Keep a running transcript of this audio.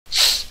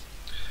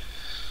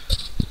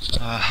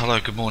Hello,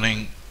 good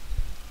morning.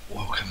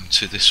 Welcome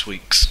to this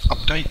week's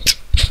update.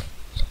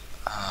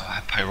 I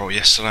had payroll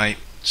yesterday,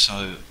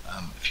 so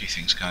a few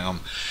things going on.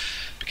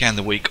 Began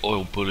the week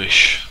oil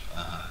bullish,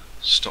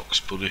 stocks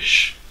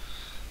bullish,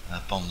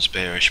 bonds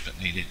bearish, but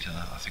needed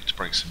I think to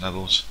break some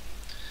levels,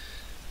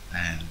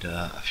 and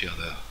a few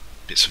other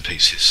bits and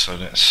pieces. So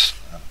let's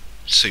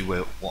see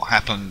what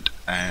happened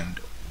and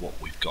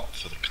what we've got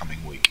for the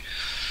coming week.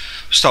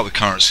 We'll start with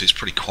currencies.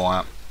 Pretty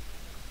quiet,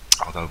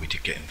 although we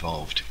did get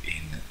involved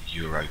in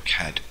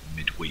EURCAD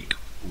midweek,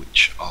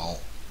 which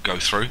I'll go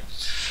through.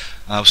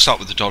 We'll start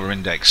with the dollar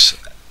index.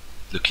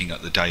 Looking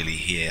at the daily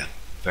here,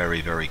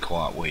 very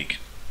quiet week,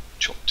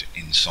 chopped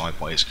in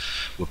sideways.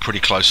 We're pretty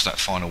close to that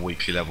final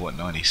weekly level at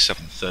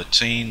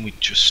 97.13. We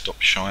just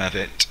stopped shy of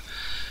it,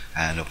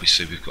 and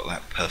obviously we've got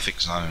that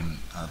perfect zone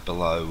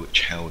below,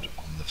 which held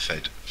on the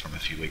Fed from a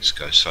few weeks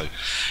ago. So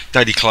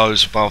daily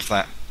close above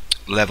that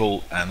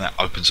level, and that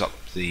opens up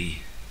the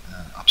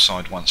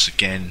upside once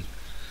again,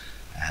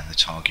 and the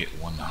target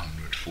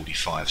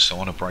 145. So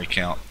on a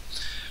breakout,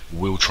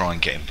 we'll try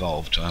and get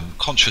involved. I'm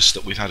conscious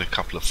that we've had a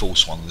couple of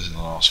false ones in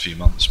the last few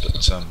months,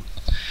 but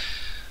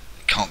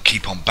can't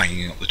keep on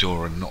banging up the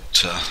door and not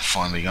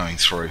finally going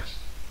through.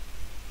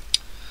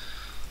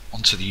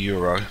 Onto the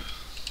euro.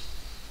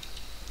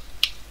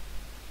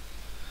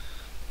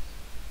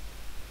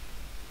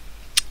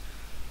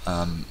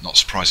 Not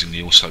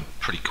surprisingly, also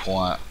pretty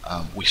quiet.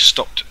 We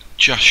stopped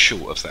just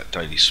short of that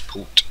daily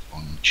support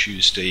on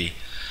Tuesday.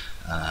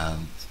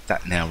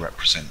 That now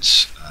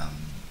represents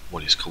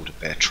what is called a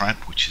bear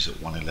trap, which is at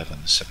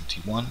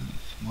 111.71,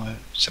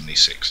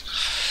 76.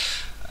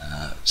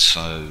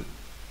 So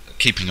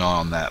keeping an eye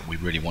on that. We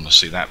really want to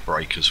see that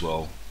break as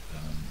well,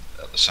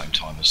 at the same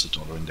time as the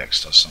dollar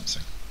index does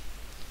something.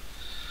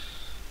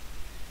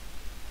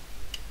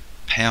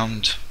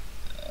 Pound,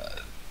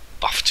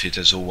 buffeted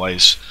as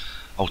always,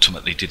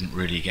 ultimately didn't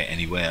really get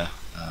anywhere.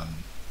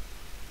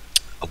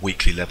 A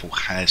weekly level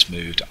has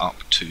moved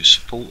up to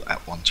support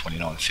at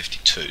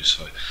 129.52,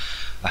 so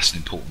that's an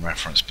important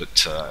reference,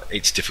 but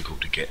it's difficult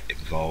to get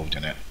involved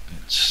in it.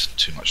 It's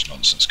too much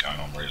nonsense going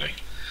on, really.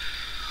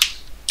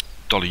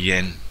 Dollar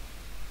yen.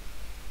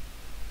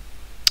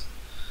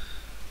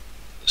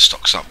 The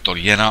stock's up, dollar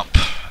yen up,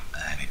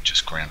 and it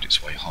just ground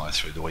its way higher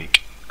through the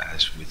week,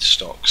 as with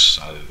stocks.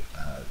 So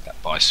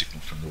that buy signal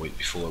from the week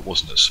before, it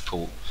wasn't at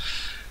support.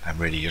 And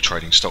really, you're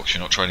trading stocks,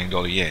 you're not trading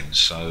dollar yen,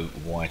 so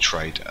why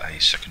trade a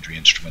secondary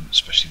instrument,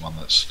 especially one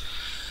that's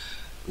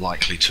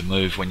likely to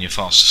move when you're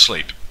fast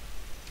asleep?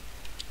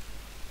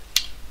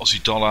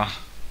 Aussie dollar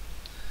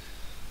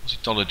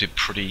did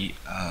pretty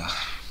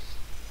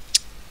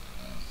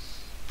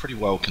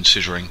well,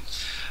 considering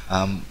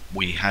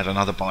we had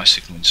another buy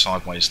signal in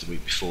sideways the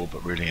week before,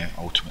 but really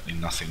ultimately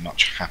nothing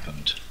much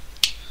happened.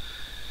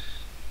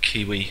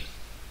 Kiwi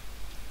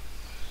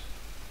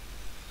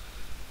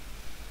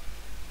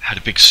had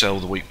a big sell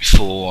the week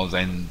before,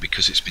 then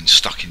because it's been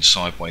stuck in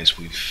sideways,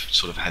 we've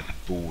sort of had the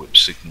bullwhip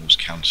signals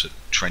counter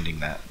trending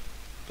that,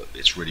 but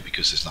it's really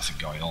because there's nothing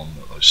going on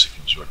that those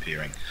signals are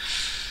appearing.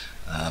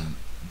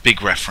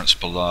 Big reference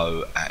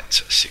below at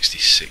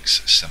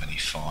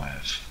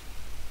 66.75.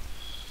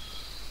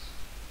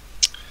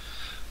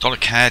 Dollar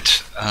CAD,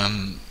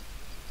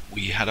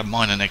 we had a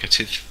minor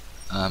negative,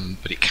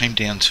 but it came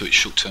down to its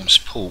short-term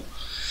support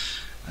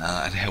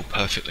and held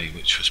perfectly,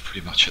 which was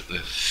pretty much at the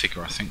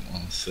figure, I think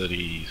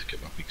 130,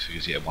 get my big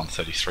figures, yeah,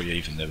 133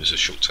 even. There was a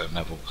short-term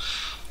level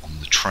on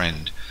the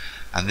trend,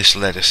 and this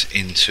led us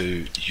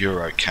into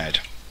EURCAD.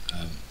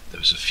 There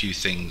was a few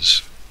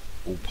things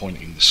all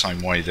pointing the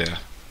same way there.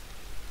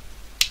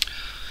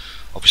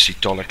 Obviously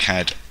dollar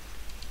CAD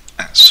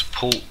at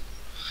support.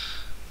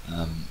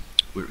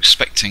 We're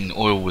expecting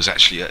oil was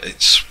actually at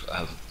its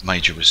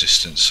major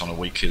resistance on a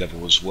weekly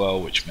level as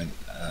well, which meant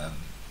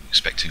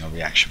expecting a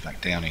reaction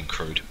back down in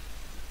crude,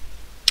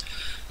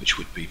 which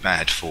would be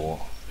bad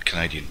for the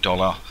Canadian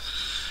dollar.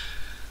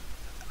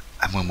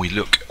 And when we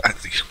look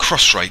at the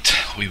cross rate,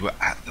 we were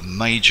at the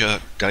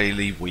major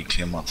daily,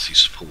 weekly and monthly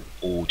support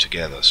all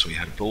together. So we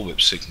had a bullwhip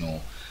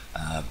signal,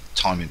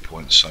 timing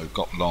point, so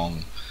got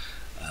long,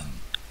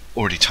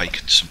 already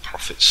taken some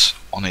profits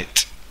on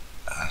it,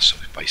 so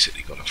we've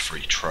basically got a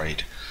free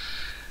trade.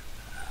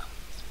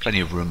 Plenty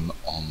of room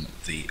on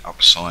the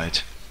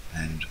upside,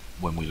 and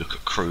when we look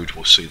at crude,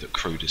 we'll see that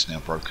crude is now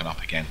broken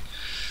up again,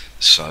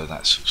 so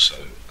that's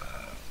also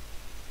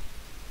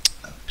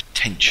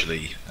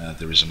potentially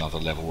there is another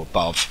level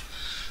above,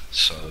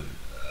 so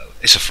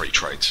it's a free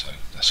trade, so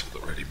that's all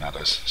that really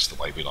matters. It's the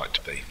way we like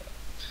to be.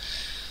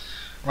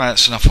 Right,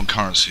 that's enough on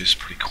currencies,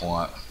 pretty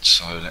quiet,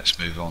 so let's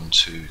move on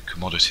to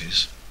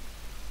commodities.